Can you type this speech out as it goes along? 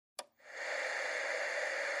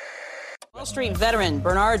Wall Street veteran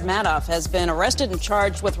Bernard Madoff has been arrested and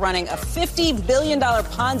charged with running a $50 billion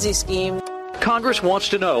Ponzi scheme. Congress wants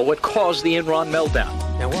to know what caused the Enron meltdown.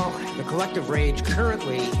 Now, while the collective rage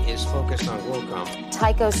currently is focused on WorldCom,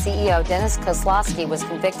 Tyco CEO Dennis Kozlowski was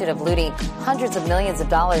convicted of looting hundreds of millions of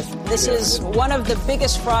dollars. This is one of the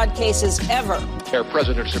biggest fraud cases ever. Their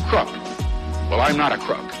president's a crook. Well, I'm not a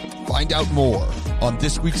crook. Find out more on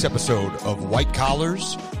this week's episode of White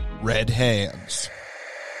Collars, Red Hands.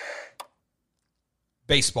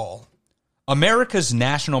 Baseball, America's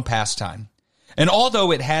national pastime. And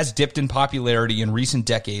although it has dipped in popularity in recent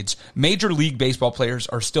decades, Major League Baseball players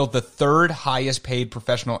are still the third highest paid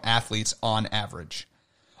professional athletes on average.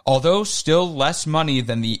 Although still less money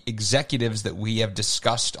than the executives that we have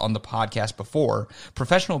discussed on the podcast before,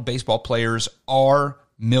 professional baseball players are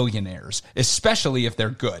millionaires, especially if they're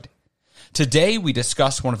good. Today, we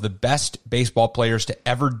discuss one of the best baseball players to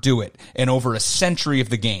ever do it in over a century of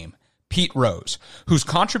the game, Pete Rose, whose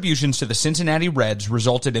contributions to the Cincinnati Reds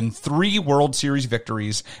resulted in 3 World Series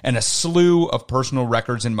victories and a slew of personal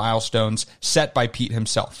records and milestones set by Pete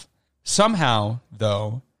himself. Somehow,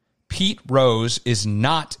 though, Pete Rose is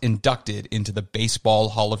not inducted into the Baseball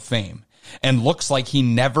Hall of Fame and looks like he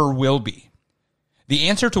never will be. The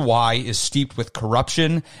answer to why is steeped with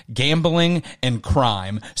corruption, gambling, and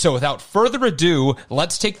crime. So without further ado,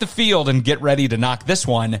 let's take the field and get ready to knock this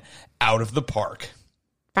one out of the park.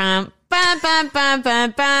 Bam, bam, bam, bam,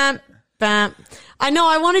 bam, bam, bam. I know,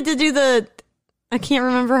 I wanted to do I can't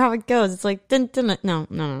remember how it goes. It's like,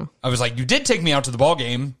 no. I was like, you did take me out to the ball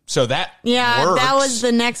game, so that works. That was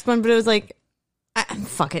the next one, but it was like,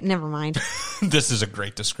 fuck it, never mind. This is a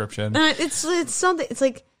great description. It's something, it's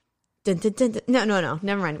like, no,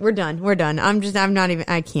 never mind. We're done.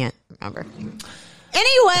 I can't remember.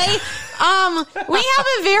 Anyway, we have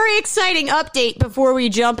a very exciting update before we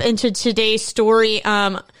jump into today's story.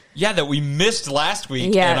 That we missed last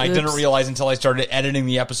week, and I didn't realize until I started editing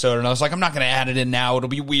the episode, and I was like, I'm not going to add it in now. It'll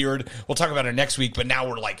be weird. We'll talk about it next week, but now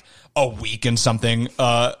we're like a week and something,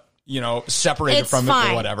 separated from it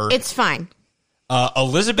or whatever. It's fine.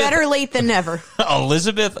 Elizabeth, better late than never.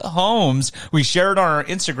 Elizabeth Holmes, we shared on our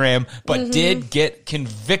Instagram, but did get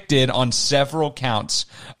convicted on several counts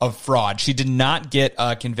of fraud. She did not get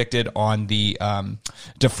convicted on the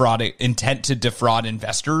intent to defraud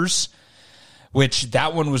investors, which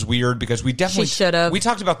that one was weird because we definitely should have. We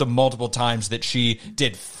talked about the multiple times that she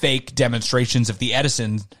did fake demonstrations of the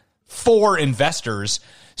Edison for investors.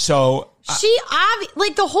 So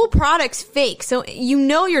the whole product's fake. So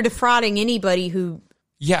you're defrauding anybody who.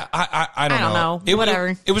 Yeah, I don't know.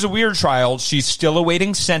 Whatever. It was a weird trial. She's still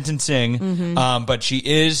awaiting sentencing, but she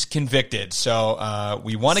is convicted. So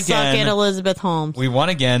we won again. Suck it, Elizabeth Holmes. We won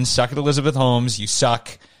again. Suck it, Elizabeth Holmes. You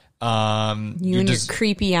suck. You and your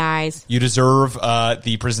creepy eyes. You deserve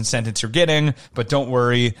the prison sentence you're getting, but don't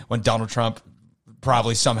worry. When Donald Trump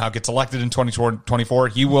probably somehow gets elected in 2024,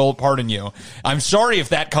 he will pardon you. I'm sorry if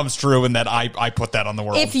that comes true and that I put that on the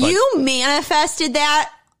world. If you manifested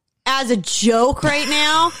that as a joke right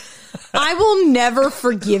now, I will never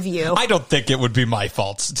forgive you. I don't think it would be my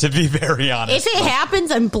fault, to be very honest. If it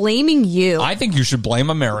happens, I'm blaming you. I think you should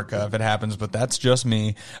blame America if it happens, but that's just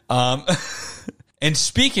me. And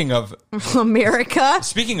speaking of America,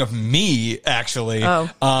 speaking of me, actually,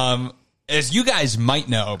 as you guys might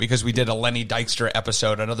know, because we did a Lenny Dykstra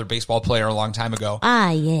episode, another baseball player a long time ago.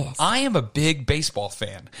 Yes. I am a big baseball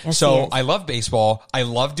fan. Yes, so I love baseball. I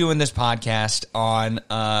love doing this podcast on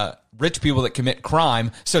rich people that commit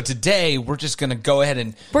crime. So today we're just going to go ahead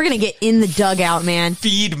and we're going to get in the dugout, man.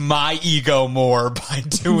 Feed my ego more by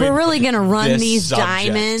doing. We're really going to run these subject.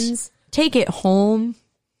 Diamonds. Take it home.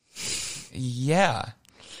 Yeah.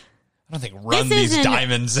 I don't think these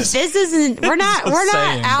diamonds. We're not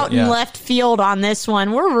out in left field on this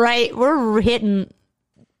one. We're hitting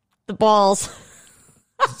the balls.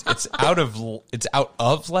 It's out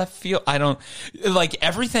of left field. I don't like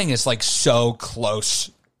everything is like so close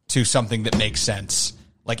to something that makes sense.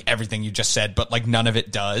 Like everything you just said, but like none of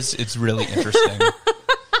it does. It's really interesting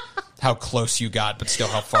how close you got, but still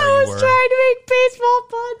how far you were. I was trying to make baseball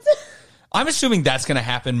puns. I'm assuming that's going to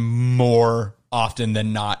happen more often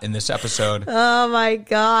than not in this episode. Oh my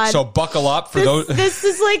God. So buckle up for those. This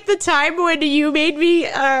is like the time when you made me,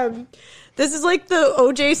 this is like the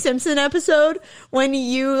O.J. Simpson episode when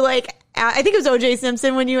you I think it was O.J.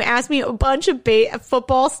 Simpson when you asked me a bunch of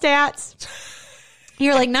football stats.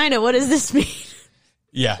 You're like, Nina, what does this mean?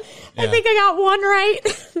 Yeah. I think I got one right.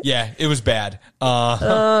 Yeah, it was bad.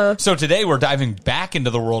 So today we're diving back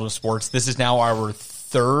into the world of sports. This is now our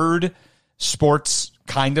third sports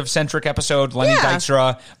kind of centric episode. Lenny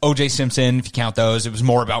Dykstra, O.J. Simpson, if you count those. It was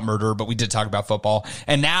more about murder, but we did talk about football.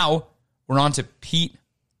 And now we're on to Pete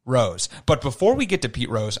Rose. But before we get to Pete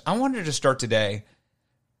Rose, I wanted to start today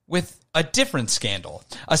with a different scandal,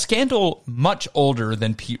 a scandal much older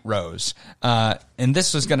than Pete Rose. And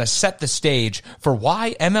this was going to set the stage for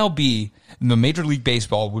why MLB, the Major League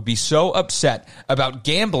Baseball, would be so upset about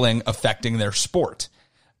gambling affecting their sport.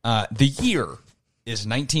 The year is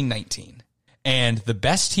 1919. And the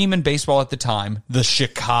best team in baseball at the time, the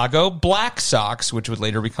Chicago Black Sox, which would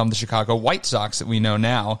later become the Chicago White Sox that we know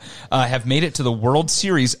now, have made it to the World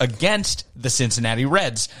Series against the Cincinnati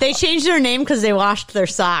Reds. They changed their name because they washed their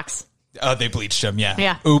socks. They bleached them, yeah.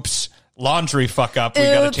 Yeah. Oops. Laundry fuck up. We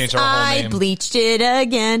got to change our whole name. I bleached it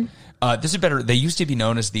again. This is better. They used to be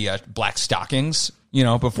known as the Black Stockings,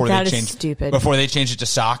 before That they is changed stupid. Before they changed it to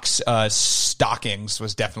socks. Stockings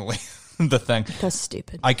was definitely the thing. That's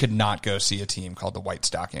stupid. I could not go see a team called the White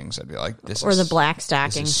Stockings. I'd be like, or the Black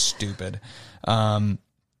Stockings. This is stupid. I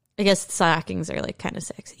guess stockings are like kind of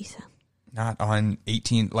sexy. So. Not on late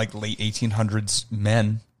 1800s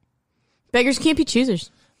men. Beggars can't be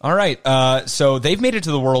choosers. All right. So they've made it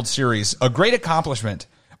to the World Series, a great accomplishment.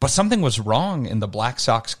 But something was wrong in the Black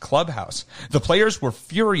Sox clubhouse. The players were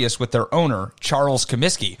furious with their owner, Charles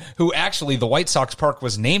Comiskey, who actually the White Sox park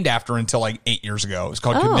was named after until 8 years ago. It was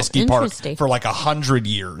called Comiskey Park for 100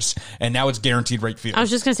 years. And now it's Guaranteed Rate Field. I was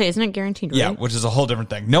just going to say, isn't it Guaranteed Rate? Yeah, which is a whole different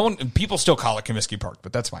thing. People still call it Comiskey Park,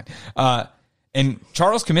 but that's fine. And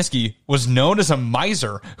Charles Comiskey was known as a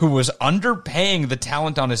miser who was underpaying the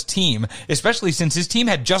talent on his team, especially since his team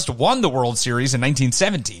had just won the World Series in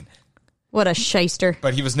 1917. What a shyster.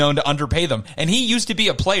 But he was known to underpay them. And he used to be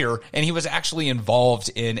a player, and he was actually involved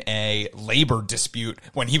in a labor dispute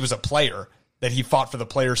when he was a player that he fought for the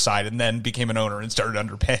players' side and then became an owner and started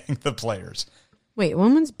underpaying the players. Wait,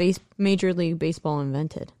 when was Major League Baseball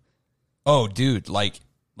invented? Oh, dude, like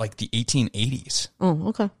the 1880s. Oh,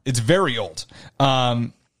 okay. It's very old.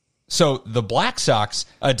 So the Black Sox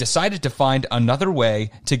decided to find another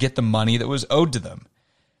way to get the money that was owed to them.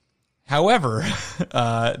 However,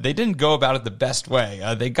 they didn't go about it the best way.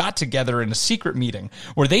 They got together in a secret meeting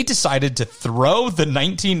where they decided to throw the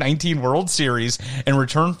 1919 World Series in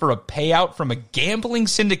return for a payout from a gambling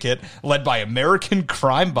syndicate led by American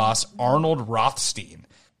crime boss Arnold Rothstein.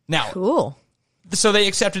 Now, cool. So they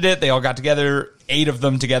accepted it. They all got together, 8 of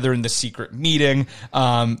them together in the secret meeting.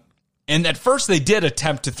 And at first, they did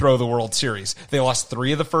attempt to throw the World Series. They lost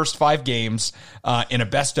 3 of the first 5 games in a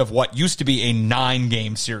best of what used to be a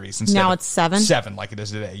 9-game series. Now it's 7? 7, like it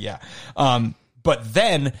is today, yeah. But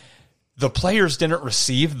then the players didn't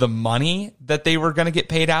receive the money that they were going to get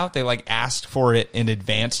paid out. They asked for it in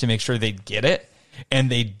advance to make sure they'd get it, and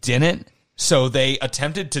they didn't. So they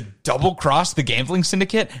attempted to double-cross the gambling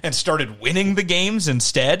syndicate and started winning the games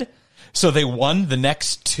instead. So they won the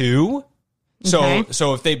next 2. So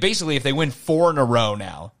if they win 4 in a row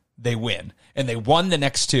now, they win. And they won the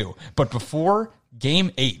next 2. But before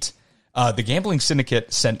Game 8, the gambling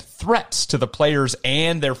syndicate sent threats to the players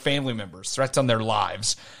and their family members, threats on their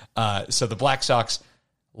lives. So the Black Sox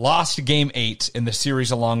lost Game 8 in the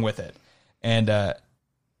series along with it. And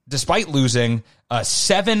despite losing,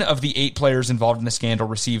 7 of the 8 players involved in the scandal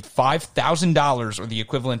received $5,000 or the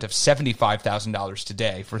equivalent of $75,000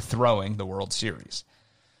 today for throwing the World Series.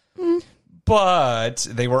 But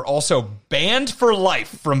they were also banned for life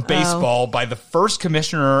from baseball by the first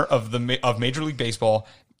commissioner of Major League Baseball,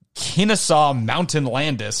 Kennesaw Mountain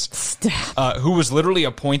Landis, who was literally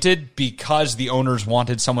appointed because the owners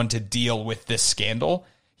wanted someone to deal with this scandal.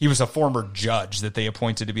 He was a former judge that they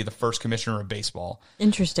appointed to be the first commissioner of baseball.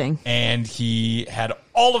 Interesting. And he had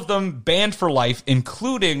all of them banned for life,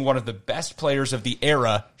 including one of the best players of the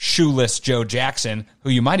era, Shoeless Joe Jackson, who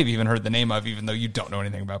you might have even heard the name of, even though you don't know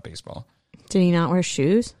anything about baseball. Did he not wear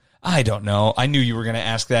shoes? I don't know. I knew you were going to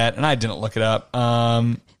ask that, and I didn't look it up. Let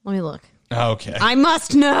me look. Okay. I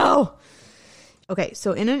must know. Okay,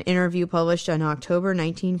 so in an interview published in October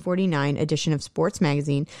 1949 edition of Sports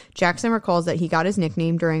Magazine, Jackson recalls that he got his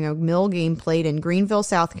nickname during a mill game played in Greenville,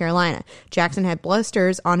 South Carolina. Jackson had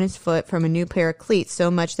blisters on his foot from a new pair of cleats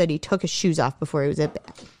so much that he took his shoes off before he was at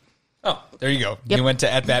bat. Oh, there you go. Yep. He went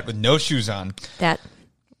to at-bat with no shoes on. That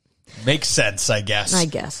makes sense, I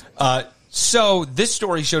guess. So this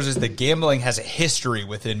story shows us that gambling has a history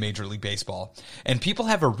within Major League Baseball, and people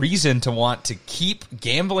have a reason to want to keep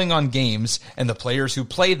gambling on games and the players who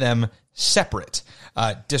play them separate,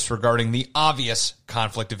 disregarding the obvious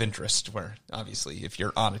conflict of interest, where obviously if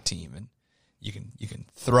you're on a team and you can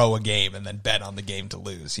throw a game and then bet on the game to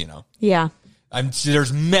lose, Yeah.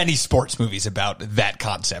 There's many sports movies about that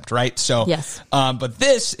concept, right? So, yes. But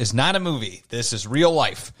this is not a movie. This is real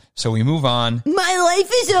life. So we move on. My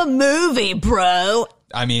life is a movie, bro.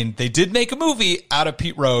 I mean, they did make a movie out of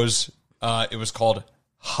Pete Rose It was called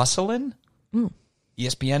Hustlin'.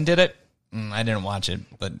 ESPN did it. I didn't watch it,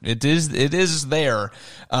 but it is there.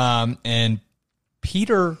 And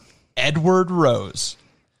Peter Edward Rose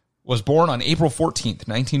was born on April 14th,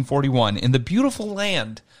 1941, in the beautiful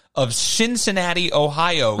land of Cincinnati,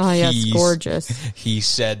 Ohio. Oh, yeah, it's gorgeous. He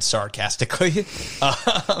said sarcastically.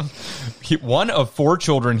 One of 4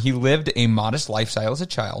 children, he lived a modest lifestyle as a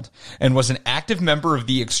child and was an active member of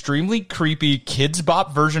the extremely creepy Kids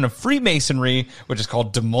Bop version of Freemasonry, which is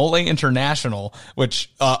called De Mole International,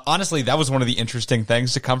 which honestly, that was one of the interesting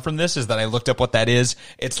things to come from this, is that I looked up what that is.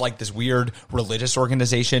 It's like this weird religious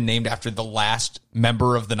organization named after the last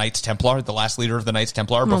member of the Knights Templar, the last leader of the Knights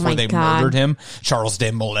Templar before they murdered him, Charles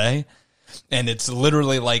de Molay. And it's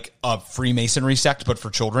literally like a Freemasonry sect, but for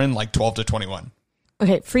children, like 12 to 21.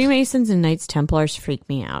 Okay, Freemasons and Knights Templars freak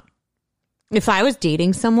me out. If I was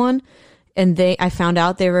dating someone and I found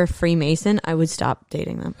out they were a Freemason, I would stop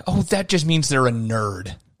dating them. Oh, that just means they're a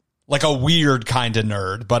nerd. Like a weird kind of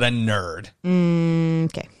nerd, but a nerd.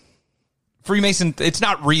 Okay. Freemason, it's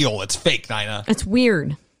not real. It's fake, Nina. It's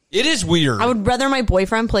weird. It is weird. I would rather my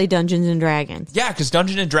boyfriend play Dungeons and Dragons. Yeah, because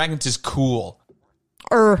Dungeons and Dragons is cool.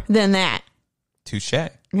 Than that. Touche.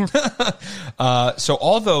 Yeah. So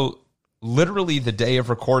although literally the day of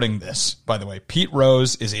recording this, by the way, Pete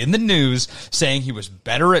Rose is in the news saying he was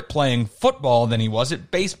better at playing football than he was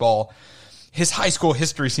at baseball, his high school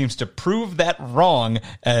history seems to prove that wrong,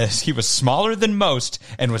 as he was smaller than most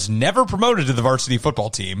and was never promoted to the varsity football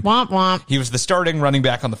team. Womp womp. He was the starting running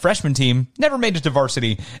back on the freshman team, never made it to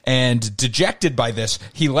varsity, and dejected by this,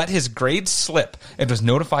 he let his grades slip and was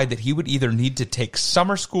notified that he would either need to take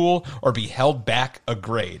summer school or be held back a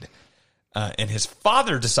grade. And his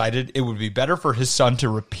father decided it would be better for his son to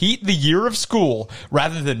repeat the year of school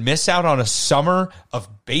rather than miss out on a summer of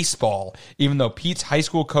baseball, even though Pete's high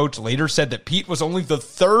school coach later said that Pete was only the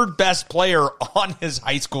 3rd best player on his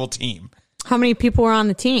high school team. How many people were on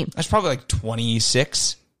the team? That's probably like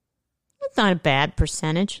 26. That's not a bad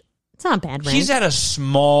percentage. It's not a bad range. He's at a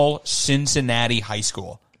small Cincinnati high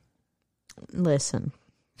school. Listen.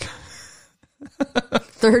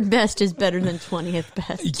 3rd best is better than 20th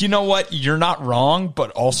best. You know what? You're not wrong,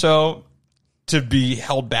 but also to be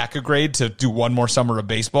held back a grade to do one more summer of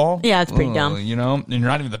baseball. Yeah, it's pretty dumb. You know, and you're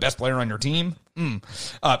not even the best player on your team.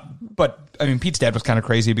 But, I mean, Pete's dad was kind of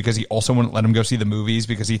crazy because he also wouldn't let him go see the movies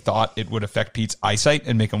because he thought it would affect Pete's eyesight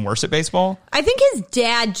and make him worse at baseball. I think his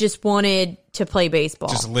dad just wanted to play baseball.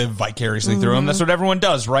 Just live vicariously through him. That's what everyone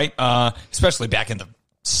does, right? Especially back in the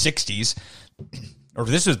 60s. Or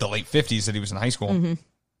this was the late 50s that he was in high school.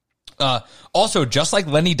 Also, just like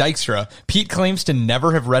Lenny Dykstra, Pete claims to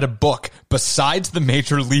never have read a book besides the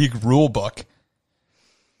Major League rule book.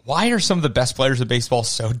 Why are some of the best players of baseball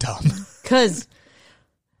so dumb? Because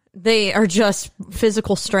they are just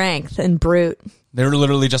physical strength and brute. They're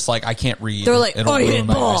literally just like, I can't read. They're like, it'll I ruin hit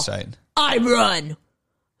my ball. eyesight. I run.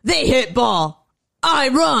 They hit ball. I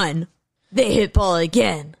run. They hit ball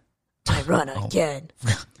again. I run again.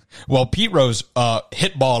 Well, Pete Rose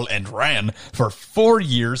hit ball and ran for 4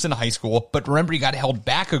 years in high school, but remember, he got held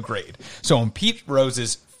back a grade. So in Pete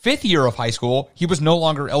Rose's 5th year of high school, he was no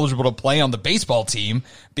longer eligible to play on the baseball team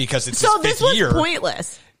because it's his 5th year. So this was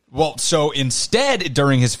pointless. Well, so instead,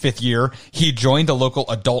 during his 5th year, he joined a local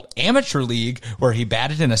adult amateur league where he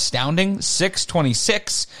batted an astounding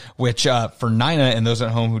 .626, which for Nina and those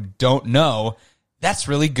at home who don't know, that's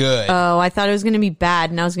really good. Oh, I thought it was going to be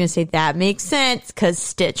bad, and I was going to say that makes sense because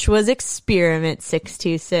Stitch was Experiment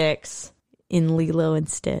 626 in Lilo and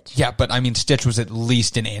Stitch. Yeah, but I mean, Stitch was at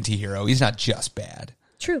least an anti-hero. He's not just bad.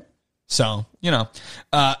 True. So, you know,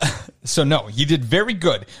 so no, he did very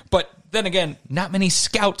good. But then again, not many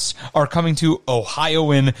scouts are coming to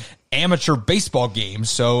Ohioan amateur baseball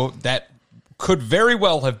games, so that could very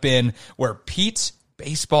well have been where Pete's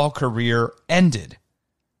baseball career ended.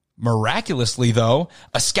 Miraculously, though,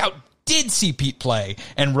 a scout did see Pete play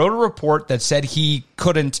and wrote a report that said he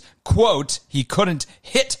couldn't, quote, he couldn't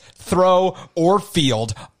hit, throw, or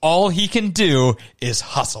field. All he can do is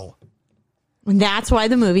hustle. And that's why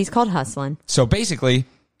the movie's called Hustlin'. So basically,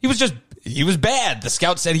 he was bad. The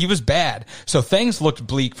scout said he was bad. So things looked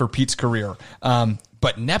bleak for Pete's career.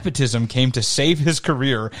 But nepotism came to save his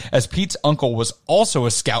career, as Pete's uncle was also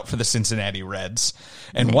a scout for the Cincinnati Reds.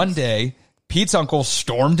 And one day, Pete's uncle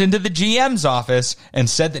stormed into the GM's office and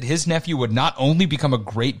said that his nephew would not only become a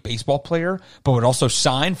great baseball player, but would also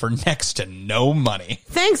sign for next to no money.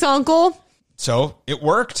 Thanks, Uncle. So it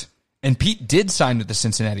worked. And Pete did sign with the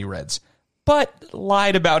Cincinnati Reds, but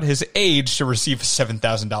lied about his age to receive a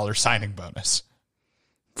 $7,000 signing bonus.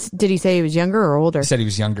 Did he say he was younger or older? He said he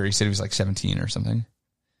was younger. He said he was like 17 or something.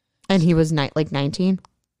 And he was like 19?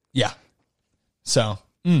 Yeah. So,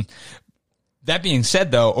 that being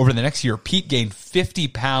said, though, over the next year, Pete gained 50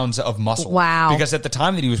 pounds of muscle. Wow. Because at the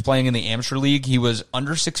time that he was playing in the amateur league, he was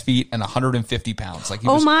under 6 feet and 150 pounds. Like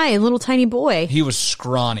my little tiny boy. He was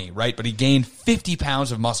scrawny, right? But he gained 50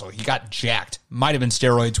 pounds of muscle. He got jacked. Might have been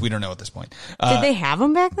steroids. We don't know at this point. Did they have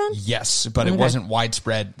them back then? Yes, but it wasn't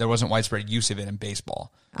widespread. There wasn't widespread use of it in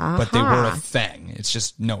baseball. But they were a thing. It's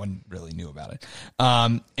just no one really knew about it.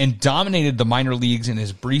 And dominated the minor leagues in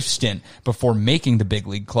his brief stint before making the big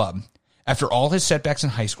league club. After all his setbacks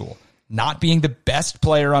in high school, not being the best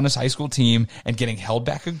player on his high school team and getting held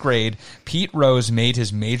back a grade, Pete Rose made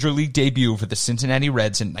his major league debut for the Cincinnati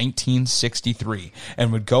Reds in 1963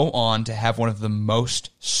 and would go on to have one of the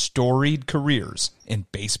most storied careers in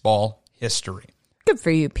baseball history. Good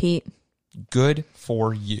for you, Pete. Good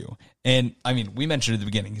for you. And, I mean, we mentioned at the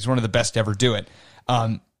beginning, he's one of the best to ever do it.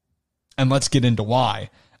 And let's get into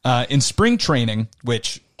why. In spring training,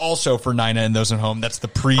 which also for Nina and those at home, that's the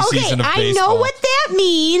preseason of baseball. I know what that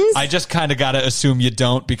means. I just kind of got to assume you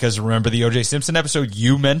don't, because remember the O.J. Simpson episode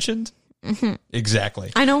you mentioned? Mm-hmm.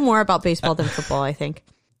 Exactly. I know more about baseball than football, I think.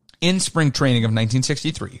 In spring training of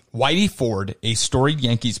 1963, Whitey Ford, a storied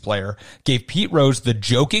Yankees player, gave Pete Rose the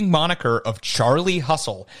joking moniker of Charlie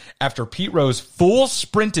Hustle after Pete Rose full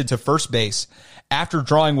sprinted to first base after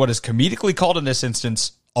drawing what is comedically called in this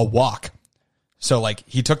instance a walk. So, like,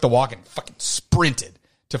 he took the walk and fucking sprinted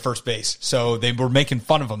to first base. So they were making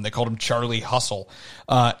fun of him. They called him Charlie Hustle.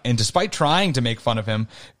 And despite trying to make fun of him,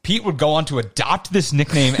 Pete would go on to adopt this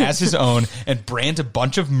nickname as his own and brand a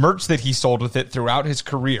bunch of merch that he sold with it throughout his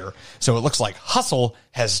career. So it looks like hustle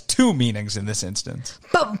has two meanings in this instance.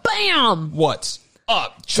 But bam! What's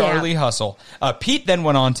up, Charlie Hustle? Pete then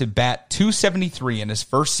went on to bat .273 in his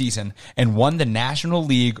first season and won the National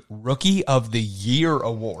League Rookie of the Year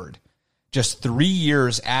award just 3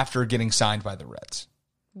 years after getting signed by the Reds.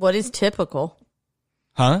 What is typical?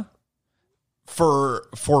 Huh? For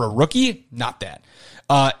a rookie, not that.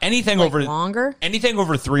 Anything like over longer? Anything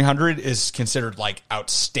over 300 is considered like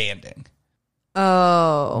outstanding.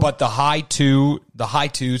 Oh. But the high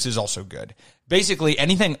twos is also good. Basically,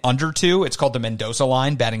 anything under 2, it's called the Mendoza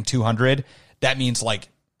line, batting 200. That means like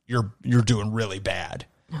you're doing really bad.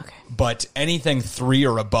 Okay. But anything 3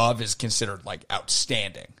 or above is considered like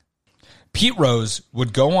outstanding. Pete Rose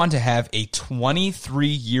would go on to have a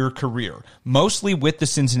 23-year career, mostly with the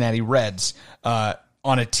Cincinnati Reds, on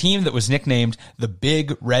a team that was nicknamed the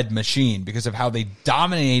Big Red Machine because of how they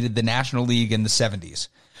dominated the National League in the 70s.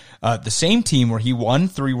 The same team where he won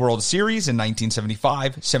 3 World Series in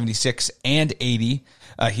 1975, 76, and 80.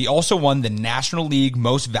 He also won the National League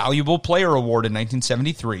Most Valuable Player Award in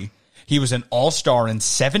 1973. He was an all-star in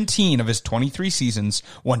 17 of his 23 seasons,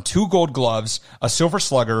 won 2 Gold Gloves, a Silver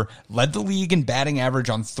Slugger, led the league in batting average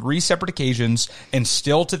on 3 separate occasions, and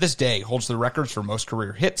still to this day holds the records for most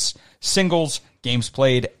career hits, singles, games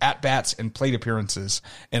played, at-bats, and plate appearances.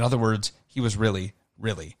 In other words, he was really,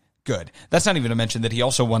 really good. That's not even to mention that he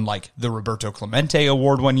also won like the Roberto Clemente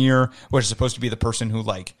Award one year, which is supposed to be the person who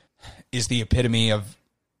like is the epitome of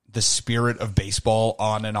the spirit of baseball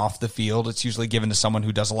on and off the field. It's usually given to someone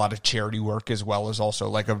who does a lot of charity work as well as also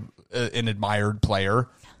like an admired player.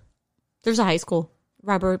 There's a high school,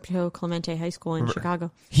 Roberto Clemente High School in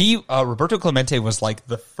Chicago. Roberto Clemente was like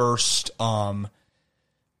the first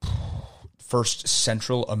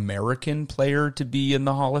Central American player to be in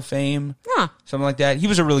the Hall of Fame. Yeah. Something like that. He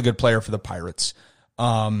was a really good player for the Pirates.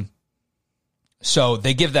 So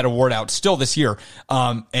they give that award out still this year.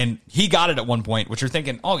 And he got it at one point, which you're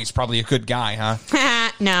thinking, oh, he's probably a good guy,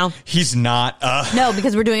 huh? No. He's not. No,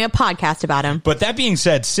 because we're doing a podcast about him. But that being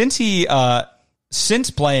said, since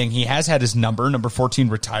playing, he has had his number 14,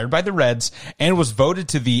 retired by the Reds and was voted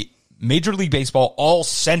to the Major League Baseball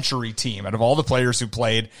All-Century team out of all the players who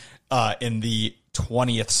played in the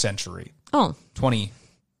 20th century. Oh.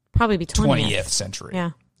 Probably be 20th century.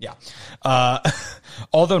 Yeah. Yeah.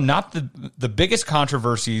 Although not the biggest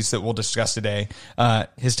controversies that we'll discuss today,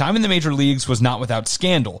 his time in the major leagues was not without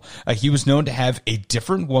scandal. He was known to have a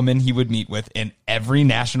different woman he would meet with in every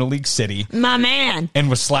National League city. My man. And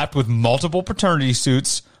was slapped with multiple paternity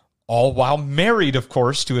suits, all while married, of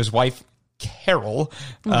course, to his wife, Carol.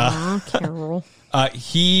 Carol.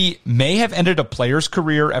 He may have ended a player's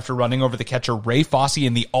career after running over the catcher Ray Fosse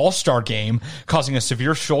in the All-Star game, causing a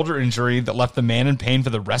severe shoulder injury that left the man in pain for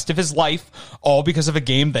the rest of his life, all because of a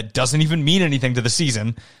game that doesn't even mean anything to the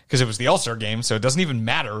season, because it was the All-Star game, so it doesn't even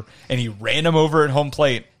matter, and he ran him over at home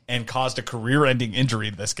plate and caused a career-ending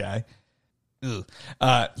injury to this guy.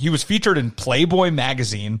 He was featured in Playboy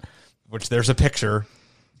magazine, which there's a picture.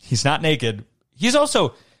 He's not naked. He's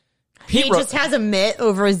also... He just has a mitt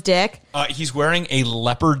over his dick. He's wearing a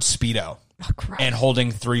leopard Speedo. and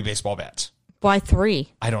holding 3 baseball bats. Why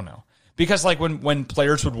 3? I don't know. Because like when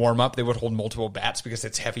players would warm up, they would hold multiple bats because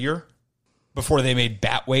it's heavier. Before they made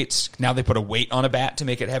bat weights, now they put a weight on a bat to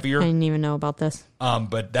make it heavier. I didn't even know about this.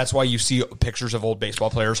 But that's why you see pictures of old baseball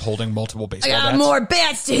players holding multiple baseball bats. More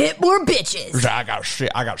bats to hit more bitches. I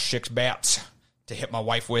got 6 bats to hit my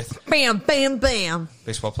wife with. Bam, bam, bam.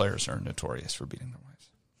 Baseball players are notorious for beating their wives.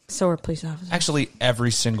 So are police officers. Actually,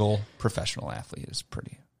 every single professional athlete is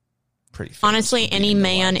pretty famous. Honestly, any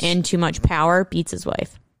man in too much power beats his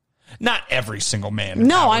wife. Not every single man.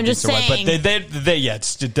 No, I'm just saying. But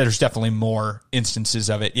there's definitely more instances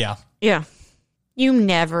of it. Yeah. Yeah. You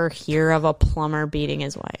never hear of a plumber beating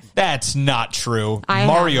his wife. That's not true.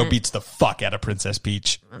 Mario beats the fuck out of Princess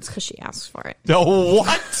Peach. That's because she asks for it. Oh,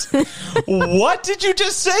 what? What did you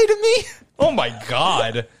just say to me? Oh my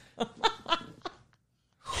God.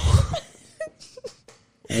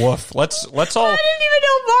 Woof. Let's all. I didn't even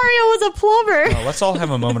know Mario was a plumber. Let's all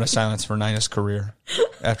have a moment of silence for Nina's career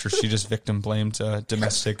after she just victim blamed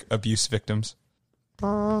domestic abuse victims.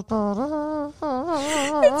 It's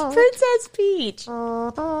Princess Peach.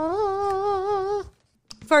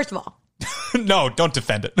 First of all, no, don't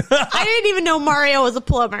defend it. I didn't even know Mario was a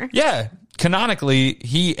plumber. Yeah, canonically,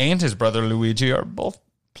 he and his brother Luigi are both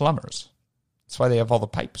plumbers. That's why they have all the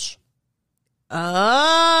pipes. Oh.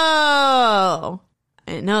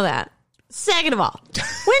 I didn't know that. Second of all, when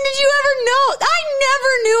did you ever know? I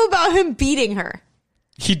never knew about him beating her.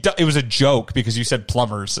 It was a joke because you said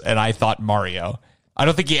plumbers, and I thought Mario. I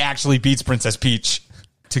don't think he actually beats Princess Peach.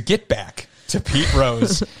 To get back to Pete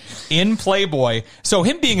Rose in Playboy. So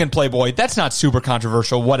him being in Playboy, that's not super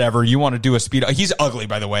controversial. Whatever. You want to do a speed. He's ugly,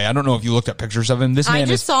 by the way. I don't know if you looked at pictures of him. This man I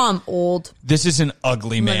just saw him old. This is an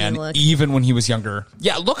ugly man, even when he was younger.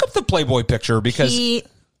 Yeah, look up the Playboy picture because Pete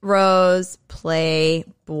Rose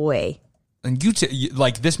Playboy. And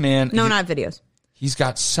like this man. No, not videos. He's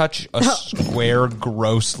got such a square,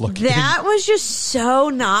 gross looking. That was just so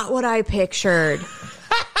not what I pictured.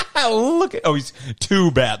 Look at he's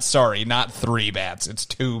 2 bats. Sorry, not 3 bats. It's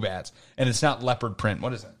 2 bats, and it's not leopard print.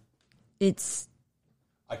 What is it?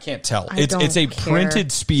 I can't tell. It's a printed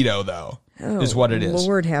Speedo though. Is what it is.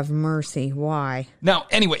 Lord have mercy. Why? Now,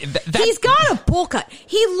 anyway, he's got a bowl cut.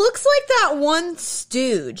 He looks like that one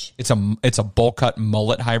stooge. It's a bowl cut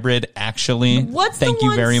mullet hybrid. Actually, thank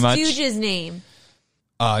you very much. Stooge's name?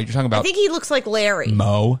 You're talking about. I think he looks like Larry.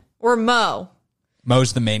 Mo. Or Mo.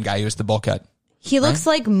 Mo's the main guy who has the bowl cut. He looks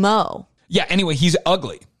like Mo. Yeah. Anyway, he's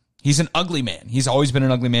ugly. He's an ugly man. He's always been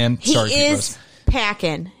an ugly man. He is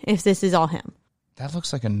packing. If this is all him, that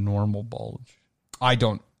looks like a normal bulge. I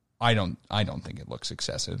don't think it looks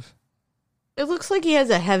excessive. It looks like he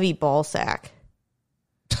has a heavy ball sack.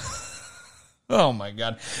 Oh my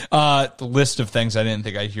God. The list of things I didn't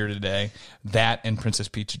think I'd hear today. That and Princess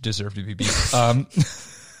Peach deserve to be beat.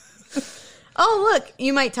 Oh, look,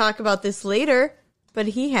 you might talk about this later, but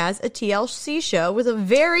he has a TLC show with a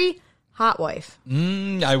very hot wife.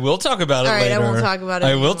 I will talk about it later. All right, I won't talk about it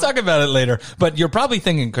I will talk about it later. But you're probably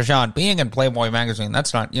thinking, Kashan, being in Playboy magazine,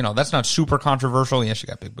 that's not super controversial. Yes, she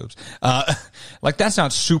got big boobs. That's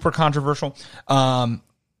not super controversial.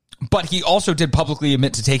 But he also did publicly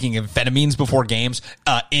admit to taking amphetamines before games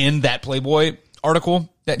in that Playboy article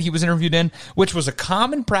that he was interviewed in, which was a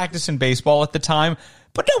common practice in baseball at the time,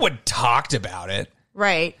 but no one talked about it.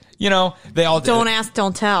 Right. They all don't ask,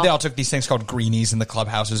 don't tell. They all took these things called greenies in the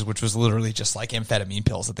clubhouses, which was literally just like amphetamine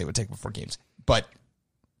pills that they would take before games. But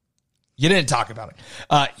you didn't talk about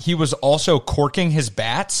it. He was also corking his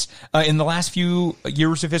bats in the last few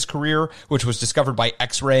years of his career, which was discovered by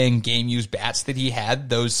X-raying game-used bats that he had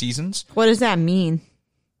those seasons. What does that mean?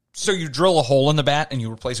 So you drill a hole in the bat and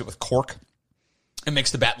you replace it with cork. It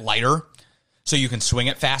makes the bat lighter, so you can swing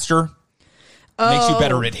it faster. Makes you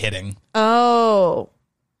better at hitting. Oh.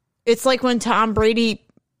 It's like when Tom Brady...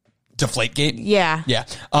 Deflategate? Yeah. Yeah.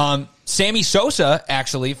 Sammy Sosa,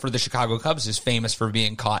 actually, for the Chicago Cubs, is famous for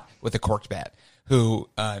being caught with a corked bat, who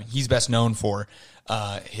he's best known for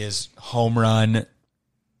his home run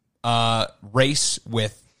race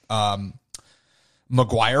with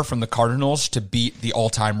McGuire from the Cardinals to beat the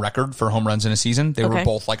all-time record for home runs in a season. They were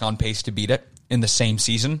both on pace to beat it in the same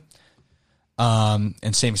season.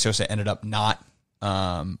 And Sammy Sosa ended up not.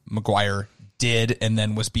 McGuire did, and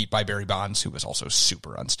then was beat by Barry Bonds, who was also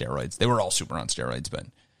super on steroids. They were all super on steroids, but,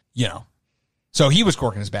 So he was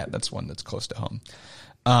corking his bat. That's one that's close to home.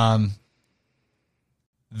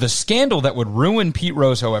 The scandal that would ruin Pete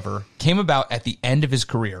Rose, however, came about at the end of his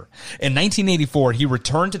career. In 1984, he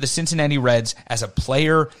returned to the Cincinnati Reds as a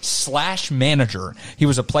player/manager. He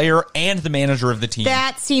was a player and the manager of the team.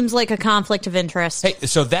 That seems like a conflict of interest. Hey,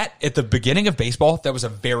 so that at the beginning of baseball, that was a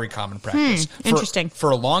very common practice. Interesting.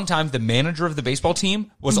 For a long time, the manager of the baseball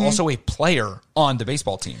team was also a player on the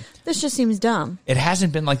baseball team. This just seems dumb. It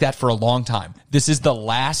hasn't been like that for a long time. This is the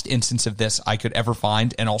last instance of this I could ever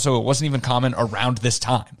find, and also it wasn't even common around this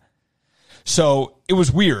time. So it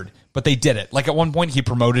was weird, but they did it. Like at one point, he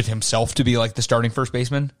promoted himself to be like the starting first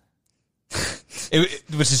baseman.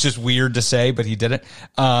 Which is just weird to say, but he did it.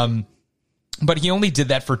 But he only did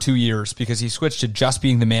that for 2 years because he switched to just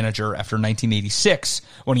being the manager after 1986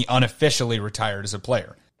 when he unofficially retired as a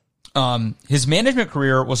player. His management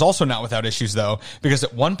career was also not without issues, though, because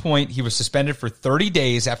at one point he was suspended for 30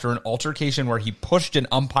 days after an altercation where he pushed an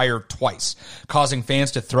umpire twice, causing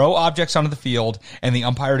fans to throw objects onto the field and the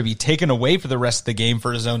umpire to be taken away for the rest of the game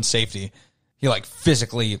for his own safety. He like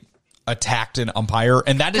physically attacked an umpire,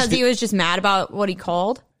 and that is because he was just mad about what he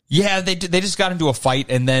called. Yeah, they just got into a fight,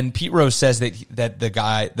 and then Pete Rose says that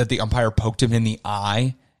the umpire poked him in the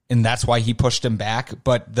eye. And that's why he pushed him back.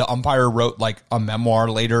 But the umpire wrote like a memoir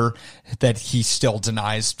later that he still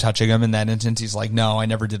denies touching him in that instance. He's like, no, I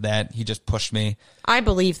never did that. He just pushed me. I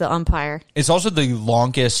believe the umpire. It's also the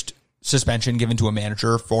longest suspension given to a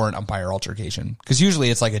manager for an umpire altercation. Because usually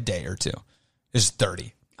it's like a day or two. It's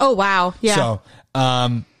 30. Oh, wow. Yeah. So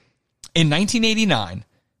in 1989,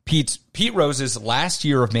 Pete Rose's last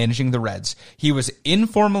year of managing the Reds, he was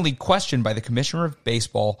informally questioned by the commissioner of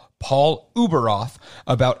baseball, Paul Uberoff,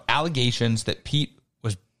 about allegations that Pete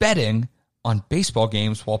was betting on baseball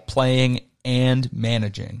games while playing and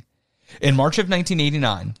managing. In March of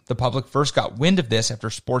 1989, the public first got wind of this after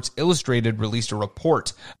Sports Illustrated released a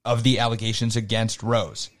report of the allegations against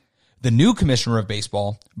Rose. The new commissioner of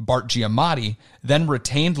baseball, Bart Giamatti, then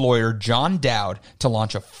retained lawyer John Dowd to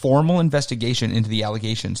launch a formal investigation into the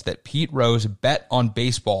allegations that Pete Rose bet on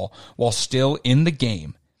baseball while still in the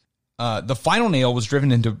game. The final nail was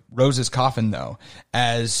driven into Rose's coffin, though,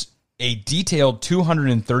 as a detailed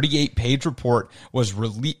 238-page report was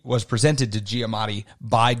presented to Giamatti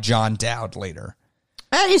by John Dowd later.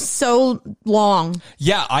 That is so long.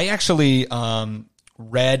 Yeah, I actually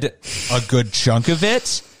read a good chunk of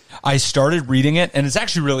it. I started reading it, and it's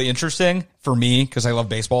actually really interesting for me because I love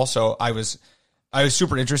baseball. So I was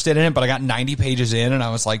super interested in it, but I got 90 pages in, and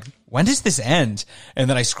I was like, when does this end? And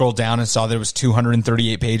then I scrolled down and saw that it was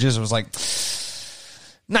 238 pages. I was like,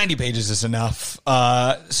 90 pages is enough.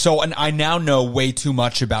 And I now know way too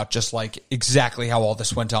much about just like exactly how all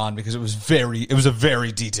this went on because it was a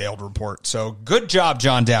very detailed report. So good job,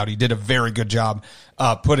 John Dowd. He did a very good job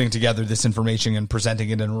putting together this information and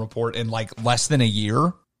presenting it in a report in like less than a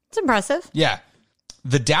year. It's impressive. Yeah.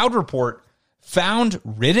 The Dowd report found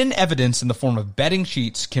written evidence in the form of betting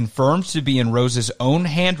sheets confirmed to be in Rose's own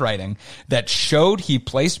handwriting that showed he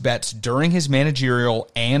placed bets during his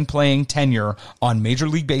managerial and playing tenure on Major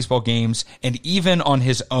League Baseball games and even on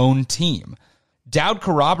his own team. Dowd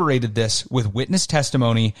corroborated this with witness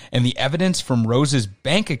testimony and the evidence from Rose's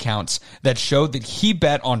bank accounts that showed that he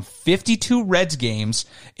bet on 52 Reds games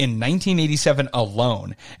in 1987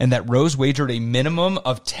 alone, and that Rose wagered a minimum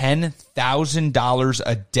of $10,000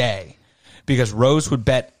 a day because Rose would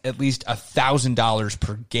bet at least $1,000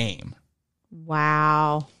 per game.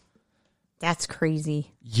 Wow. That's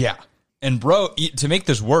crazy. Yeah. And to make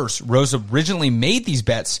this worse, Rose originally made these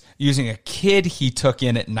bets using a kid he took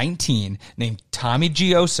in at 19 named Tommy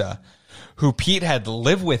Giosa, who Pete had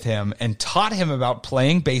lived with him and taught him about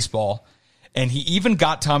playing baseball. And he even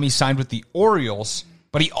got Tommy signed with the Orioles,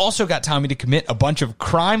 but he also got Tommy to commit a bunch of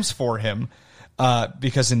crimes for him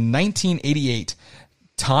because in 1988,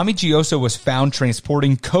 Tommy Giosa was found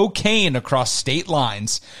transporting cocaine across state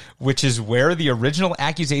lines, which is where the original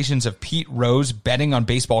accusations of Pete Rose betting on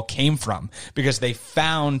baseball came from, because they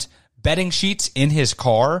found betting sheets in his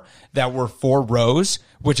car that were for Rose,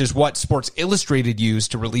 which is what Sports Illustrated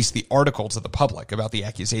used to release the article to the public about the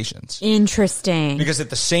accusations. Interesting. Because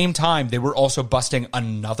at the same time, they were also busting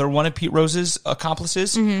another one of Pete Rose's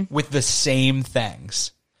accomplices with the same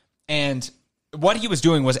things. And what he was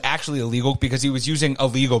doing was actually illegal because he was using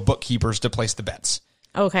illegal bookkeepers to place the bets.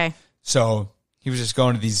 Okay. So he was just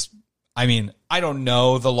going to these. I mean, I don't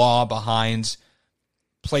know the law behind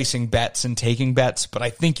placing bets and taking bets, but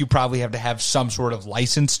I think you probably have to have some sort of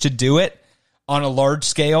license to do it on a large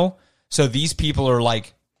scale. So these people are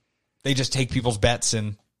like, they just take people's bets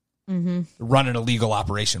and run an illegal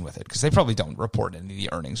operation with it, because they probably don't report any of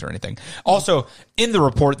the earnings or anything. Also, in the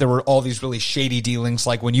report, there were all these really shady dealings.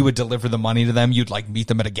 Like when you would deliver the money to them, you'd like meet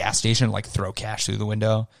them at a gas station and like throw cash through the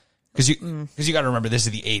window. Because you got to remember, this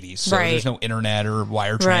is the 80s, so there's no internet or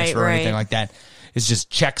wire transfer or anything like that. It's just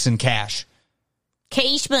checks and cash.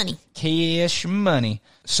 Cash money. Cash money.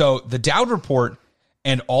 So the Dowd report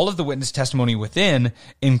and all of the witness testimony within,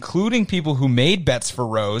 including people who made bets for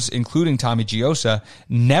Rose, including Tommy Giosa,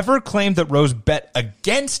 never claimed that Rose bet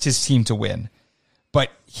against his team to win.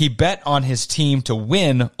 But he bet on his team to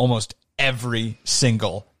win almost every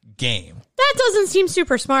single game. That doesn't seem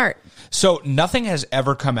super smart. So nothing has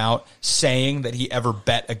ever come out saying that he ever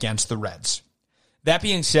bet against the Reds. That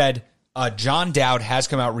being said, John Dowd has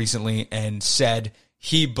come out recently and said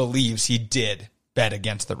he believes he did bet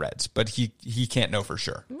against the Reds, but he can't know for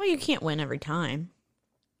sure. Well, you can't win every time.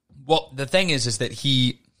 Well, the thing is that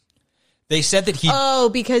they said that he... Oh,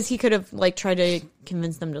 because he could have like tried to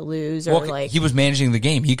convince them to lose, or he was managing the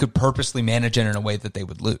game. He could purposely manage it in a way that they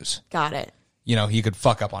would lose. Got it. You know, he could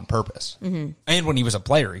fuck up on purpose. Mm-hmm. And when he was a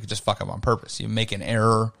player, he could just fuck up on purpose. You make an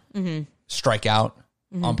error, strike out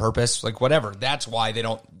on purpose, like whatever. That's why they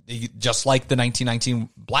don't... Just like the 1919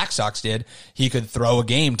 Black Sox did, he could throw a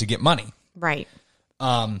game to get money. Right.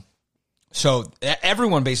 So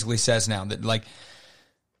everyone basically says now that, like,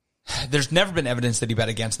 there's never been evidence that he bet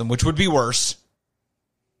against them, which would be worse.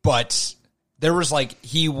 But there was like,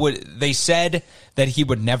 they said that he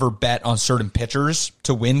would never bet on certain pitchers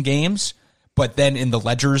to win games. But then in the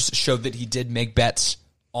ledgers showed that he did make bets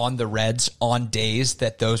on the Reds on days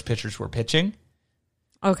that those pitchers were pitching.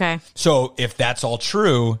 Okay. So if that's all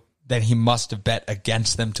true, then he must have bet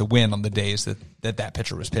against them to win on the days that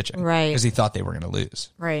pitcher was pitching. Right. Because he thought they were going to lose.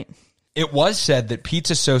 Right. It was said that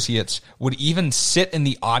Pete's associates would even sit in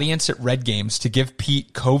the audience at Red games to give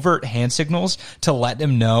Pete covert hand signals to let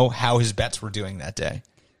him know how his bets were doing that day.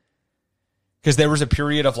 Because there was a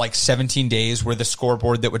period of like 17 days where the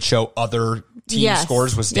scoreboard that would show other team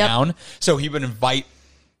scores was down. So he would invite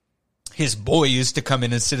his boys to come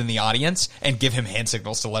in and sit in the audience and give him hand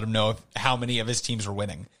signals to let him know how many of his teams were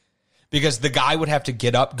winning. Because the guy would have to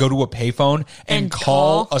get up, go to a payphone, and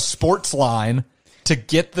call a sports line to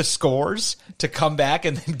get the scores, to come back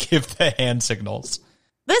and then give the hand signals.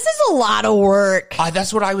 This is a lot of work.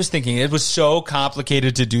 That's what I was thinking. It was so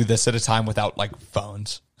complicated to do this at a time without, like,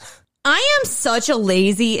 phones. I am such a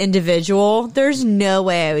lazy individual. There's no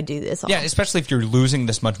way I would do this all. Yeah, especially if you're losing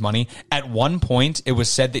this much money. At one point, it was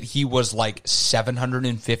said that he was like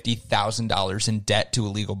 $750,000 in debt to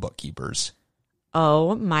illegal bookkeepers.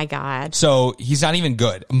 Oh, my God. So he's not even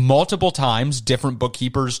good. Multiple times, different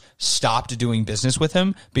bookkeepers stopped doing business with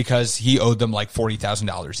him because he owed them like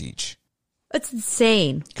 $40,000 each. That's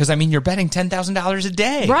insane. Because, I mean, you're betting $10,000 a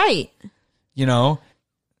day. Right. You know,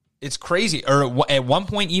 it's crazy. Or at one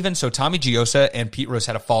point even, so Tommy Giosa and Pete Rose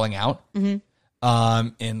had a falling out in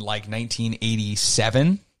like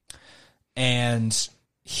 1987. And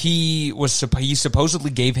he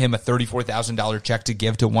supposedly gave him a $34,000 check to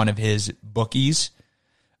give to one of his bookies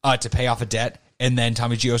to pay off a debt, and then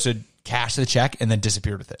Tommy Giosa cashed the check and then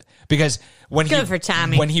disappeared with it. Because when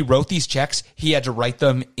he wrote these checks, he had to write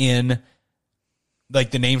them in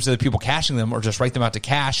like the names of the people cashing them, or just write them out to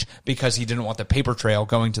cash, because he didn't want the paper trail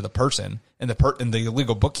going to the person, and the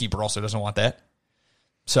illegal bookkeeper also doesn't want that.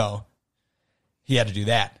 So he had to do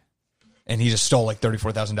that. And he just stole like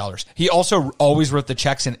 $34,000. He also always wrote the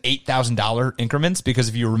checks in $8,000 increments, because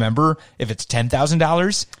if you remember, if it's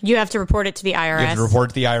 $10,000, you have to report it to the IRS. You have to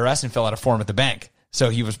report it to the IRS and fill out a form at the bank. So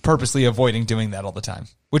he was purposely avoiding doing that all the time,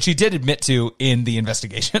 which he did admit to in the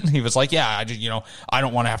investigation. He was like, yeah, I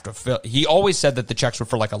don't want to have to fill. He always said that the checks were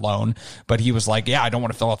for like a loan, but he was like, yeah, I don't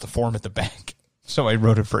want to fill out the form at the bank. So I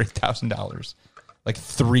wrote it for $8,000, like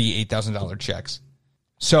 3 $8,000 checks.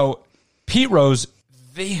 So Pete Rose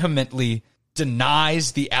vehemently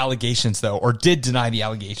denies the allegations, though, or did deny the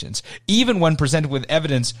allegations, even when presented with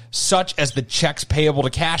evidence such as the checks payable to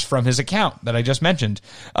cash from his account that I just mentioned.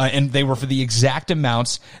 And they were for the exact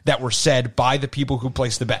amounts that were said by the people who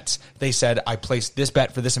placed the bets. They said, I placed this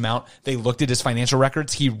bet for this amount. They looked at his financial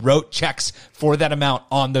records. He wrote checks for that amount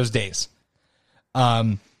on those days.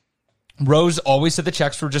 Rose always said the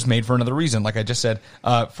checks were just made for another reason, like I just said,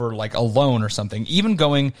 for like a loan or something, even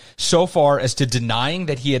going so far as to denying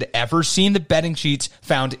that he had ever seen the betting sheets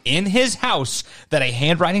found in his house that a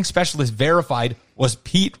handwriting specialist verified was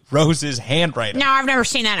Pete Rose's handwriting. No, I've never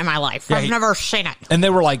seen that in my life. Yeah, I've never seen it. And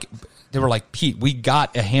they were like, Pete, we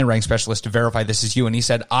got a handwriting specialist to verify this is you. And he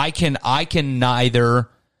said, I can neither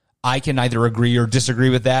agree or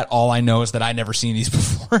disagree with that. All I know is that I never seen these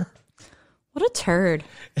before. What a turd.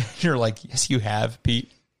 You're like, yes, you have,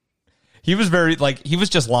 Pete. He was very, like, he was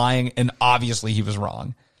just lying, and obviously he was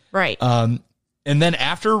wrong. Right. And then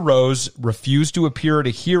after Rose refused to appear at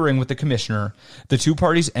a hearing with the commissioner, the two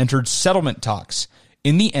parties entered settlement talks.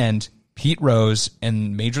 In the end, Pete Rose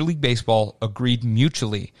and Major League Baseball agreed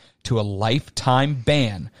mutually to a lifetime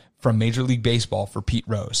ban from Major League Baseball for Pete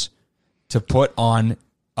Rose to put on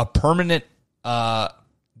a permanent,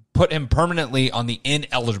 put him permanently on the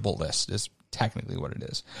ineligible list is technically what it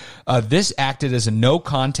is. This acted as a no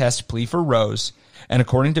contest plea for Rose, and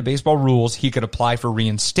according to baseball rules, he could apply for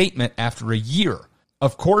reinstatement after a year.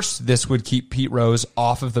 Of course, this would keep Pete Rose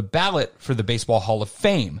off of the ballot for the Baseball Hall of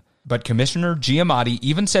Fame, but Commissioner Giamatti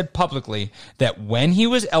even said publicly that when he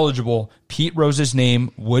was eligible, Pete Rose's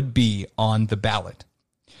name would be on the ballot.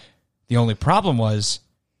 The only problem is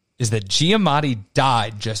that Giamatti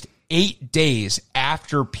died just 8 days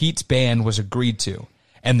after Pete's ban was agreed to,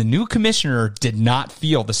 and the new commissioner did not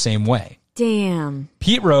feel the same way. Damn.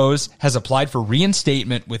 Pete Rose has applied for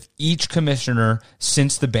reinstatement with each commissioner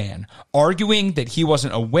since the ban, arguing that he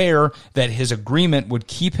wasn't aware that his agreement would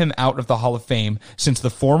keep him out of the Hall of Fame since the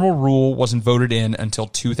formal rule wasn't voted in until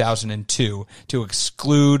 2002 to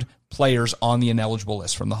exclude players on the ineligible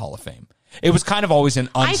list from the Hall of Fame. It was kind of always an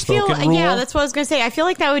unspoken rule. Yeah, that's what I was going to say. I feel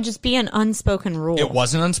like that would just be an unspoken rule. It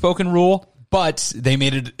was an unspoken rule, but they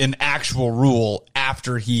made it an actual rule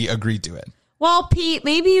after he agreed to it. Well, Pete,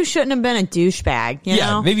 maybe you shouldn't have been a douchebag. You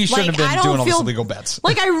know? Maybe you shouldn't have been doing all these illegal bets.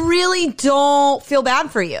 Like, I really don't feel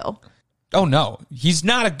bad for you. Oh no, he's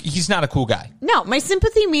not a cool guy. No, my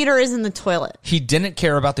sympathy meter is in the toilet. He didn't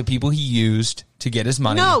care about the people he used to get his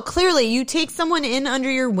money. No, clearly, you take someone in under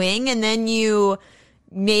your wing and then you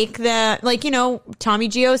make that, like, you know, Tommy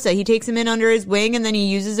Giosa, he takes him in under his wing and then he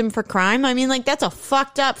uses him for crime. I mean, like, that's a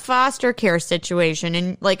fucked up foster care situation,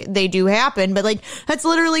 and like, they do happen, but like, that's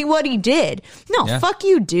literally what he did. No, fuck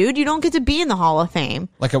you, dude. You don't get to be in the Hall of Fame.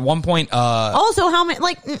 Like, at one point, also, how many,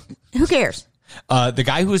 like, who cares? The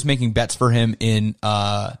guy who was making bets for him in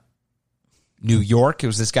New York, it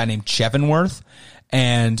was this guy named Chevenworth,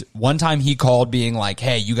 and one time he called being like,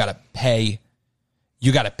 hey, you gotta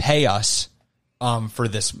pay us for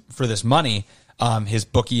this money. His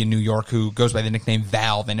bookie in New York, who goes by the nickname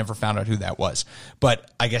Val, they never found out who that was. But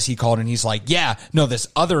I guess he called and he's like, yeah, no, this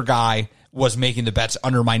other guy was making the bets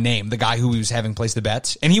under my name, the guy who he was having place the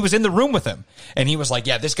bets. And he was in the room with him. And he was like,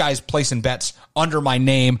 yeah, this guy's placing bets under my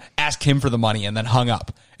name. Ask him for the money, and then hung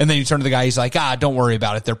up. And then he turned to the guy. He's like, don't worry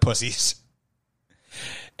about it. They're pussies.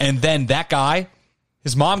 And then that guy,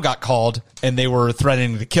 his mom got called and they were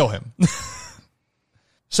threatening to kill him.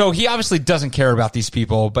 So he obviously doesn't care about these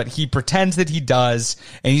people, but he pretends that he does,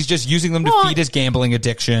 and he's just using them to feed his gambling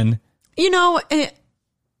addiction. You know,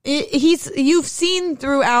 you've seen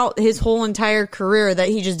throughout his whole entire career that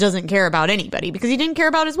he just doesn't care about anybody, because he didn't care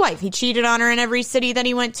about his wife. He cheated on her in every city that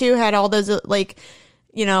he went to, had all those, like,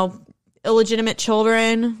 you know, illegitimate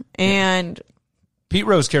children, and Pete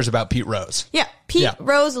Rose cares about Pete Rose. Yeah, Pete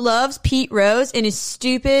Rose loves Pete Rose and his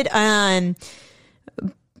stupid,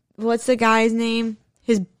 what's the guy's name?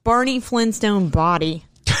 His Barney Flintstone body.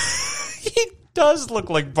 He does look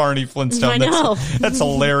like Barney Flintstone. I know. That's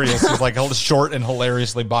hilarious. He's like short and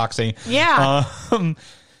hilariously boxy. Yeah.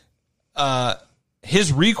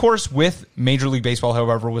 His recourse with Major League Baseball,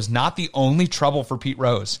 however, was not the only trouble for Pete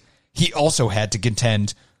Rose. He also had to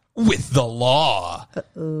contend with the law.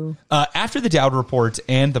 After the Dowd reports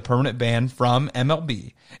and the permanent ban from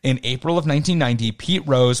MLB, in April of 1990, Pete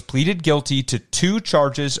Rose pleaded guilty to 2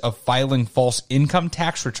 charges of filing false income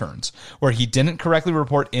tax returns, where he didn't correctly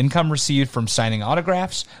report income received from signing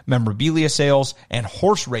autographs, memorabilia sales, and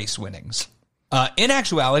horse race winnings. In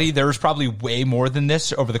actuality, there was probably way more than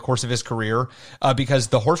this over the course of his career, because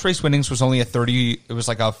the horse race winnings was only it was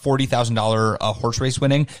like a $40,000 horse race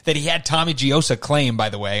winning that he had Tommy Giosa claim, by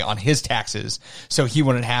the way, on his taxes, so he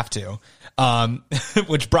wouldn't have to,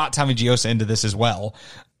 which brought Tommy Giosa into this as well.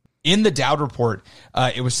 In the Dowd report,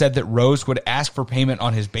 it was said that Rose would ask for payment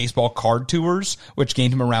on his baseball card tours, which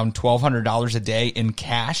gained him around $1,200 a day in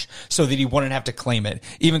cash, so that he wouldn't have to claim it,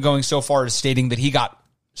 even going so far as stating that he got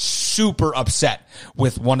super upset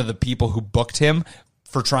with one of the people who booked him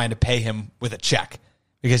for trying to pay him with a check,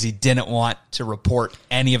 because he didn't want to report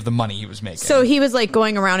any of the money he was making. So he was like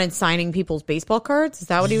going around and signing people's baseball cards? Is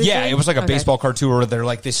that what he was doing? Yeah, it was like a baseball card tour where they're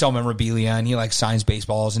like, they sell memorabilia, and he like signs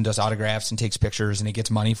baseballs and does autographs and takes pictures, and he gets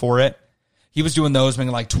money for it. He was doing those,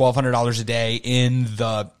 making like $1,200 a day in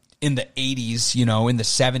the 80s, you know, in the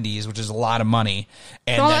 70s, which is a lot of money.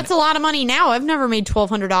 And that's a lot of money now. I've never made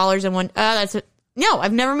 $1,200 in one. No,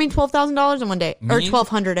 I've never made $12,000 in one day. Or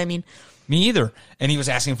 $1,200, I mean. Me either. And he was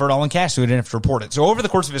asking for it all in cash, so he didn't have to report it. So over the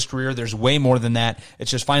course of his career, there's way more than that. It's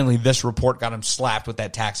just finally this report got him slapped with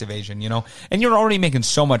that tax evasion, And you're already making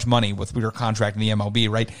so much money with your contract in the MLB,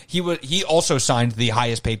 right? He also signed the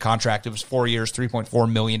highest paid contract. It was 4 years,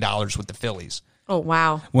 $3.4 million with the Phillies. Oh,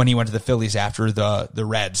 wow. When he went to the Phillies after the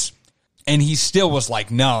Reds. And he still was like,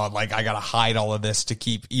 no, I got to hide all of this to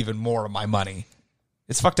keep even more of my money.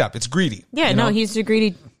 It's fucked up. It's greedy. Yeah, no, he's a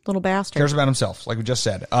greedy little bastard. Cares about himself, like we just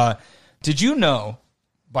said. Did you know,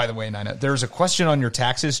 by the way, Nina, there's a question on your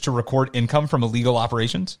taxes to record income from illegal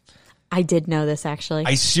operations? I did know this, actually.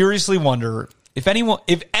 I seriously wonder if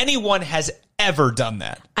anyone has ever done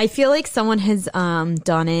that. I feel like someone has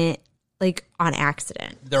done it like on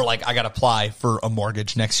accident. They're like, I got to apply for a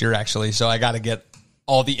mortgage next year, actually, so I got to get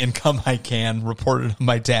all the income I can reported on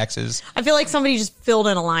my taxes. I feel like somebody just filled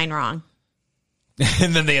in a line wrong.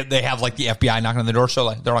 And then they have like the FBI knocking on the door.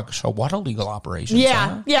 So they're like, so what illegal operations?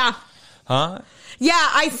 Yeah. Huh? Yeah,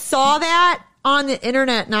 I saw that on the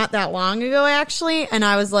internet not that long ago, actually. And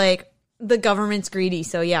I was like, the government's greedy.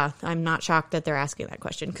 So yeah, I'm not shocked that they're asking that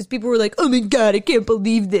question. Because people were like, oh my God, I can't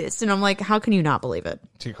believe this. And I'm like, how can you not believe it?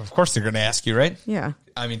 Of course they're going to ask you, right? Yeah.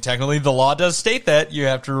 I mean, technically the law does state that you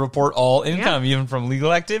have to report all income, even from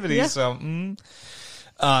legal activities. Yeah. So,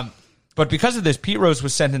 but because of this, Pete Rose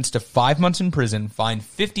was sentenced to 5 months in prison, fined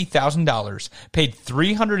 $50,000, paid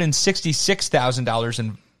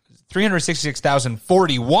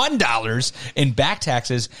 $366,041 in back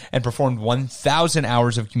taxes, and performed 1,000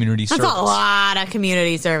 hours of community service. That's a lot of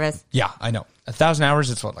community service. Yeah, I know. 1,000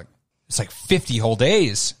 hours, it's like 50 whole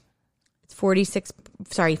days. It's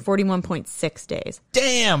 41.6 days.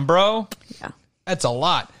 Damn, bro. Yeah. That's a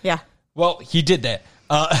lot. Yeah. Well, he did that.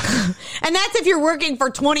 And that's if you're working for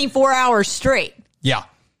 24 hours straight. Yeah.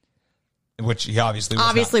 Which he obviously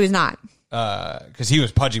was not. Because he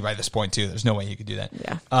was pudgy by this point, too. There's no way he could do that.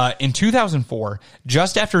 Yeah. In 2004,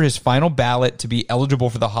 just after his final ballot to be eligible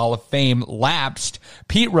for the Hall of Fame lapsed,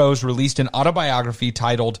 Pete Rose released an autobiography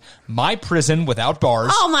titled My Prison Without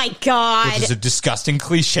Bars. Oh, my God. Which is a disgusting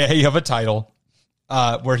cliche of a title,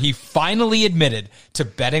 where he finally admitted to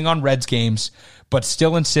betting on Reds games, but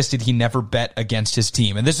still insisted he never bet against his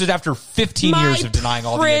team. And this is after 15 years of denying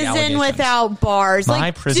all the allegations. Prison without bars.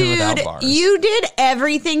 My prison without bars. You did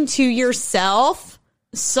everything to yourself.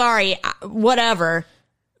 Sorry, whatever.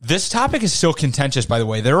 This topic is so contentious, by the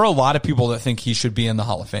way. There are a lot of people that think he should be in the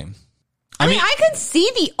Hall of Fame. I mean, I could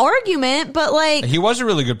see the argument, but like... He was a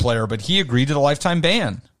really good player, but he agreed to the lifetime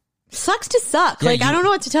ban. Sucks to suck. Yeah, I don't know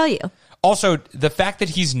what to tell you. Also, the fact that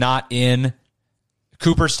he's not in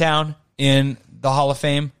Cooperstown in the Hall of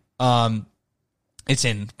Fame, it's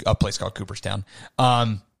in a place called Cooperstown.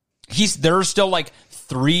 There are still like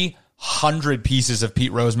 300 pieces of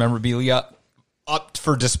Pete Rose memorabilia up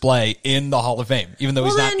for display in the Hall of Fame, even though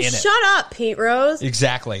he's not in it. Shut up, Pete Rose.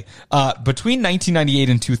 Exactly. Between 1998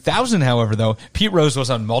 and 2000, however, though, Pete Rose was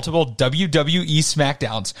on multiple WWE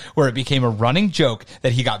SmackDowns where it became a running joke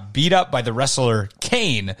that he got beat up by the wrestler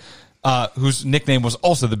Kane, whose nickname was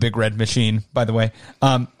also the Big Red Machine, by the way.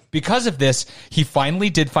 Because of this, he finally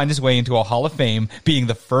did find his way into a Hall of Fame, being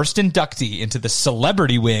the first inductee into the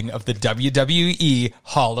celebrity wing of the WWE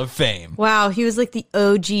Hall of Fame. Wow, he was like the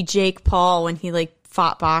OG Jake Paul when he like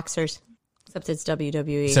fought boxers. Except it's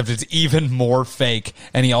WWE. Except it's even more fake.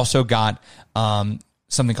 And he also got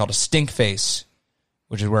something called a stink face,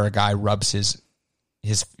 which is where a guy rubs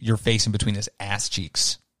your face in between his ass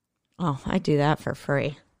cheeks. Oh, I do that for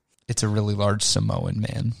free. It's a really large Samoan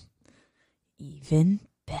man. Even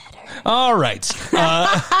better. All right.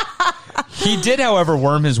 He did, however,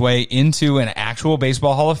 worm his way into an actual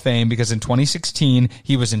baseball Hall of Fame because in 2016,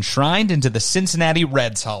 he was enshrined into the Cincinnati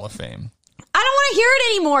Reds Hall of Fame. I don't want to hear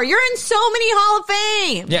it anymore. You're in so many Hall of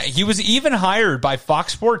Fame. Yeah, he was even hired by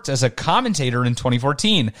Fox Sports as a commentator in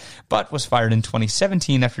 2014, but was fired in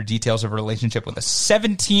 2017 after details of a relationship with a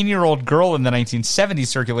 17-year-old girl in the 1970s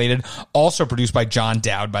circulated, also produced by John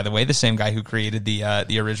Dowd, by the way, the same guy who created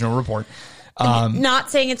the original report.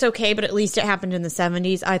 Not saying it's okay, but at least it happened in the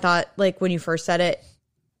 70s. I thought, like, when you first said it,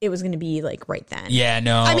 it was going to be, like, right then. Yeah,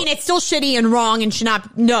 no. I mean, it's still shitty and wrong and should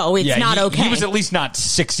not... No, it's not okay. He was at least not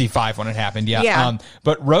 65 when it happened, yeah. Yeah.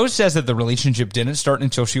 But Rose says that the relationship didn't start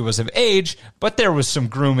until she was of age, but there was some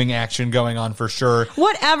grooming action going on for sure.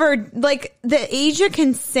 Whatever. Like, the age of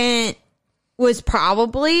consent was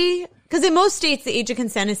probably... Because in most states, the age of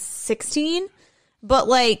consent is 16, but,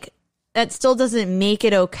 like... That still doesn't make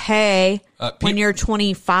it okay when you're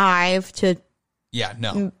 25 to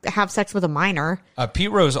have sex with a minor.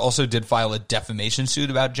 Pete Rose also did file a defamation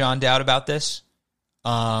suit about John Dowd about this.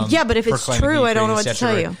 Yeah, but if it's true, I don't know what to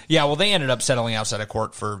tell you. Yeah, well, they ended up settling outside of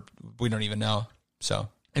court for we don't even know. So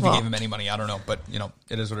If you gave him any money, I don't know, but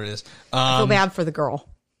it is what it is. I feel bad for the girl.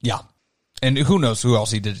 Yeah. And who knows who else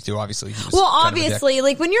he did it to? Obviously. He was obviously,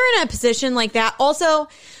 like when you're in a position like that, also,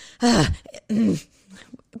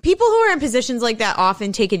 people who are in positions like that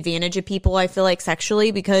often take advantage of people, I feel like,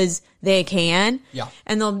 sexually because they can. Yeah.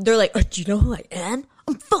 And they're like, do you know who I am?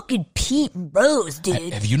 I'm fucking Pete Rose,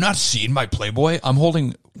 dude. Have you not seen my Playboy? I'm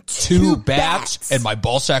holding two bats and my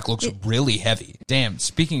ball sack looks really heavy. Damn.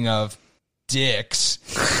 Speaking of dicks,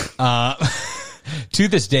 to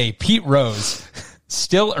this day, Pete Rose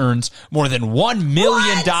still earns more than $1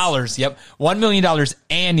 million. Yep. $1 million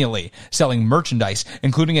annually selling merchandise,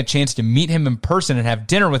 including a chance to meet him in person and have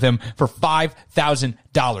dinner with him for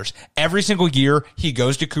 $5,000. Every single year he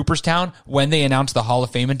goes to Cooperstown when they announce the Hall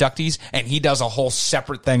of Fame inductees, and he does a whole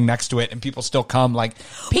separate thing next to it, and people still come like,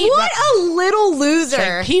 what a little loser.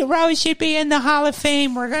 Like, Pete Rose should be in the Hall of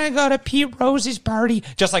Fame. We're going to go to Pete Rose's party.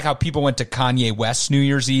 Just like how people went to Kanye West's New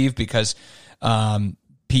Year's Eve because,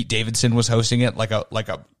 Pete Davidson was hosting it like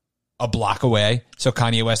a block away. So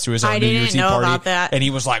Kanye West threw his own New Year's Eve party. About that. And he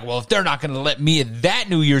was like, well, if they're not going to let me at that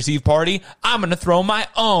New Year's Eve party, I'm going to throw my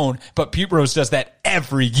own. But Pete Rose does that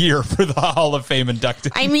every year for the Hall of Fame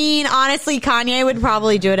inductees. I mean, honestly, Kanye would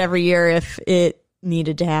probably do it every year if it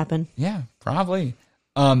needed to happen. Yeah, probably.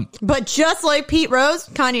 But just like Pete Rose,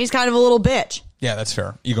 Kanye's kind of a little bitch. Yeah, that's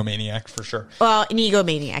fair. Egomaniac for sure. Well, an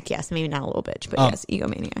egomaniac, yes. Maybe not a little bitch, but yes,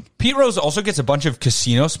 egomaniac. Pete Rose also gets a bunch of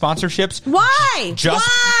casino ssponsorships. Why?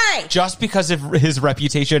 Why? Just because of his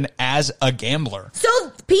reputation as a gambler. So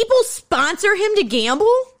people sponsor him to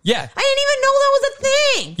gamble? Yeah. I didn't even know that was a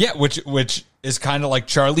thing. Yeah, which is kind of like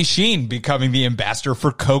Charlie Sheen becoming the ambassador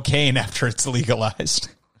for cocaine after it's legalized.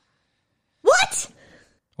 What?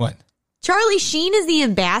 What? Charlie Sheen is the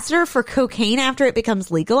ambassador for cocaine after it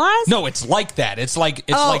becomes legalized? No, it's like that. It's like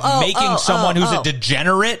making someone who's a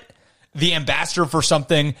degenerate the ambassador for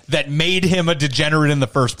something that made him a degenerate in the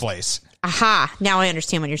first place. Aha. Now I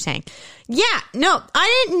understand what you're saying. Yeah. No,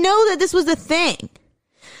 I didn't know that this was a thing.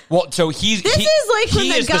 Well, so this is like when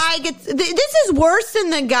the guy gets... This is worse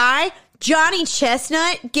than the guy, Johnny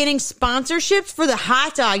Chestnut, getting sponsorships for the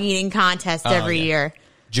hot dog eating contest every year.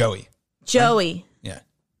 Joey. Right? Yeah.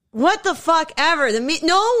 What the fuck ever.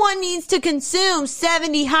 No one needs to consume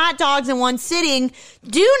 70 hot dogs in one sitting.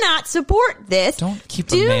 Do not support this. Don't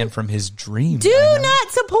keep a man from his dream. Do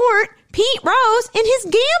not support Pete Rose and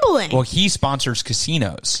his gambling. Well, he sponsors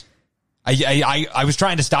casinos. I was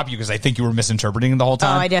trying to stop you because I think you were misinterpreting the whole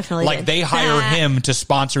time. Oh, I definitely did. They hire him to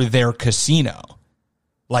sponsor their casino.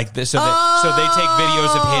 Like this, so they take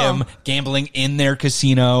videos of him gambling in their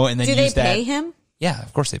casino and then use that. Do they pay him? Yeah,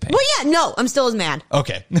 of course they pay. Well, yeah, no, I'm still as mad.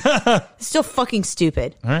 Okay. Still fucking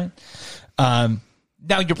stupid. All right.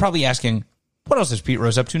 Now you're probably asking, what else is Pete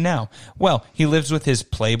Rose up to now? Well, he lives with his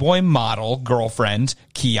Playboy model girlfriend,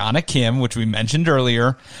 Kiana Kim, which we mentioned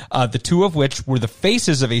earlier, the two of which were the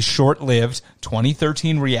faces of a short-lived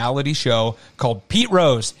 2013 reality show called Pete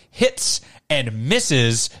Rose Hits and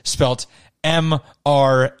Misses, spelt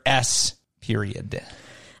MRS, period.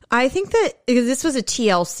 I think that this was a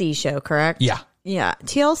TLC show, correct? Yeah. Yeah,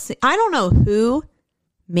 TLC. I don't know who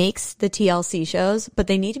makes the TLC shows, but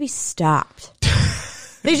they need to be stopped.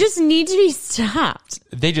 They just need to be stopped.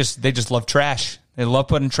 They just love trash. They love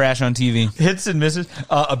putting trash on TV. Hits and misses.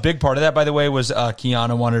 A big part of that, by the way, was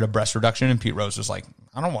Kiana wanted a breast reduction, and Pete Rose was like,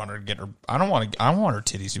 I don't want her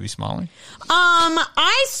titties to be smaller.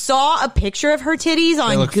 I saw a picture of her titties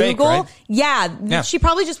on Google. Fake, right? Yeah, she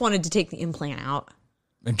probably just wanted to take the implant out.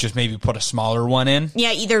 And just maybe put a smaller one in?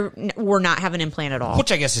 Yeah, either or not have an implant at all.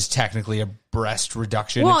 Which I guess is technically a breast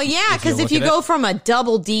reduction. Well, yeah, because if you go from a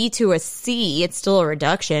double D to a C, it's still a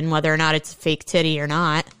reduction, whether or not it's a fake titty or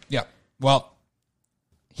not. Yeah. Well,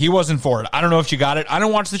 he wasn't for it. I don't know if she got it. I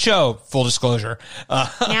don't watch the show, full disclosure.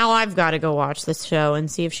 Now I've got to go watch this show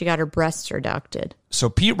and see if she got her breasts reducted. So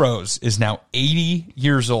Pete Rose is now 80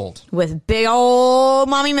 years old. With big old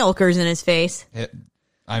mommy milkers in his face.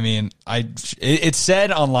 It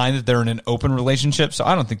said online that they're in an open relationship, so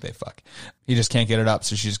I don't think they fuck. He just can't get it up,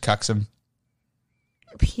 so she just cucks him.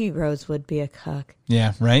 Pete Rose would be a cuck.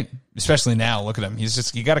 Yeah, right? Especially now. Look at him.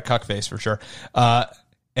 He got a cuck face for sure.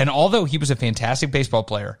 And although he was a fantastic baseball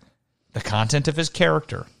player, the content of his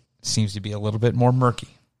character seems to be a little bit more murky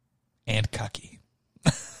and cucky.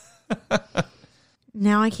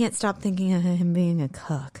 Now I can't stop thinking of him being a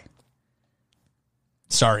cuck.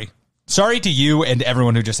 Sorry to you and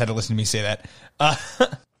everyone who just had to listen to me say that.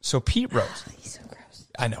 So Pete Rose. He's so gross.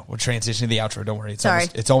 I know. We're transitioning to the outro. Don't worry. Sorry.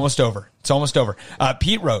 It's almost over. It's almost over.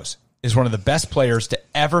 Pete Rose is one of the best players to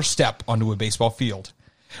ever step onto a baseball field.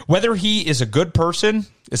 Whether he is a good person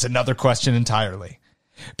is another question entirely.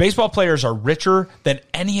 Baseball players are richer than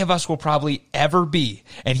any of us will probably ever be,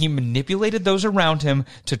 and he manipulated those around him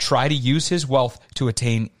to try to use his wealth to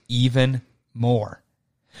attain even more.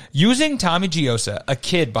 Using Tommy Giosa, a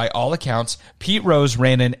kid by all accounts, Pete Rose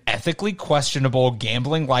ran an ethically questionable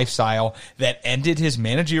gambling lifestyle that ended his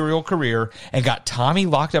managerial career and got Tommy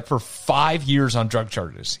locked up for 5 years on drug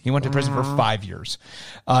charges. He went to prison for 5 years.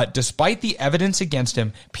 Despite the evidence against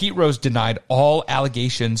him, Pete Rose denied all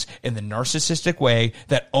allegations in the narcissistic way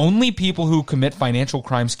that only people who commit financial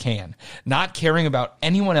crimes can, not caring about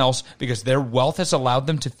anyone else because their wealth has allowed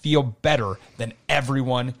them to feel better than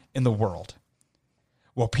everyone in the world.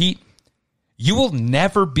 Well, Pete, you will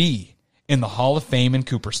never be in the Hall of Fame in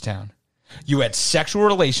Cooperstown. You had sexual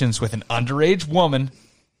relations with an underage woman,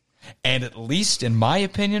 and at least in my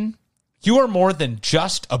opinion, you are more than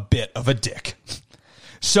just a bit of a dick.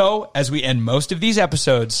 So, as we end most of these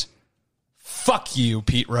episodes, fuck you,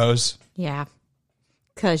 Pete Rose. Yeah,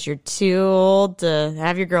 because you're too old to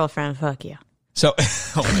have your girlfriend fuck you. So,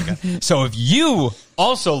 oh my God. So if you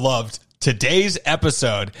also loved today's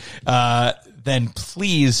episode, then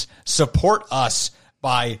please support us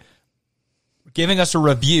by giving us a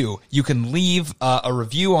review. You can leave a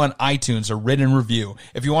review on iTunes, a written review.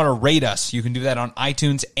 If you want to rate us, you can do that on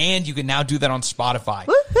iTunes, and you can now do that on Spotify.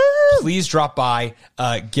 Woo-hoo! Please drop by,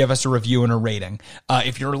 give us a review and a rating.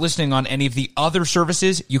 If you're listening on any of the other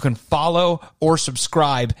services, you can follow or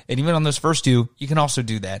subscribe, and even on those first two, you can also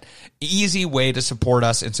do that. Easy way to support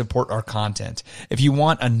us and support our content. If you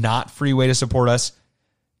want a not free way to support us,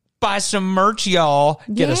 buy some merch, y'all.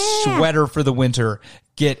 Get a sweater for the winter.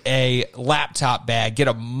 Get a laptop bag. Get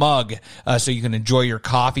a mug so you can enjoy your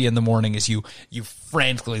coffee in the morning as you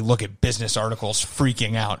frantically look at business articles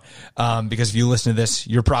freaking out. Because if you listen to this,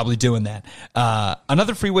 you're probably doing that.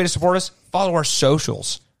 Another free way to support us, follow our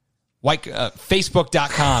socials.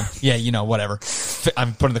 Facebook.com. Yeah, you know, whatever.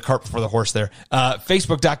 I'm putting the cart before the horse there.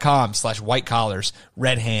 Facebook.com/White Collars,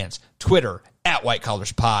 Red Hands. Twitter @White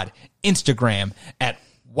Collars Pod. Instagram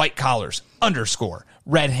 @White Collars _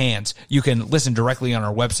 Red Hands. You can listen directly on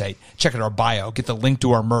our website. Check out our bio. Get the link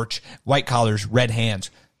to our merch.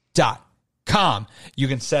 WhiteCollarsRedHands.com. You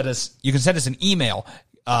can send us an email.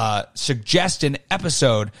 Suggest an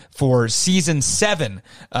episode for season 7.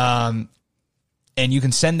 And you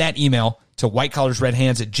can send that email to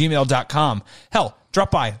whitecollarsredhands@gmail.com. Hell, drop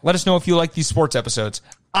by. Let us know if you like these sports episodes.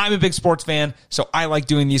 I'm a big sports fan, so I like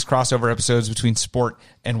doing these crossover episodes between sport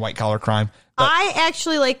and white collar crime. But I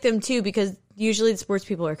actually like them too because usually the sports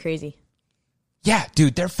people are crazy. Yeah,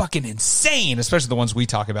 dude, they're fucking insane, especially the ones we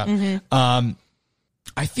talk about.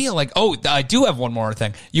 I feel like, I do have one more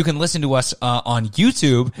thing. You can listen to us on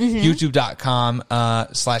YouTube,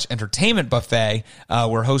 youtube.com/entertainment buffet.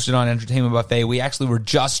 We're hosted on Entertainment Buffet. We actually were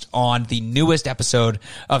just on the newest episode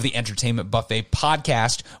of the Entertainment Buffet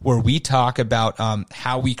podcast, where we talk about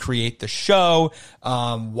how we create the show,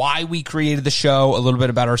 why we created the show, a little bit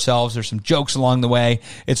about ourselves. There's some jokes along the way.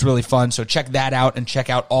 It's really fun. So check that out and check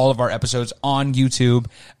out all of our episodes on YouTube.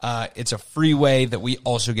 It's a free way that we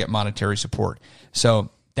also get monetary support. So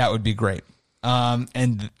that would be great.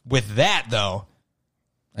 And with that, though,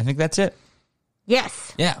 I think that's it.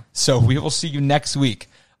 Yes. Yeah. So we will see you next week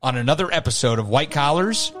on another episode of White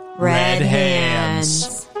Collars, Red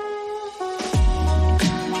Hands.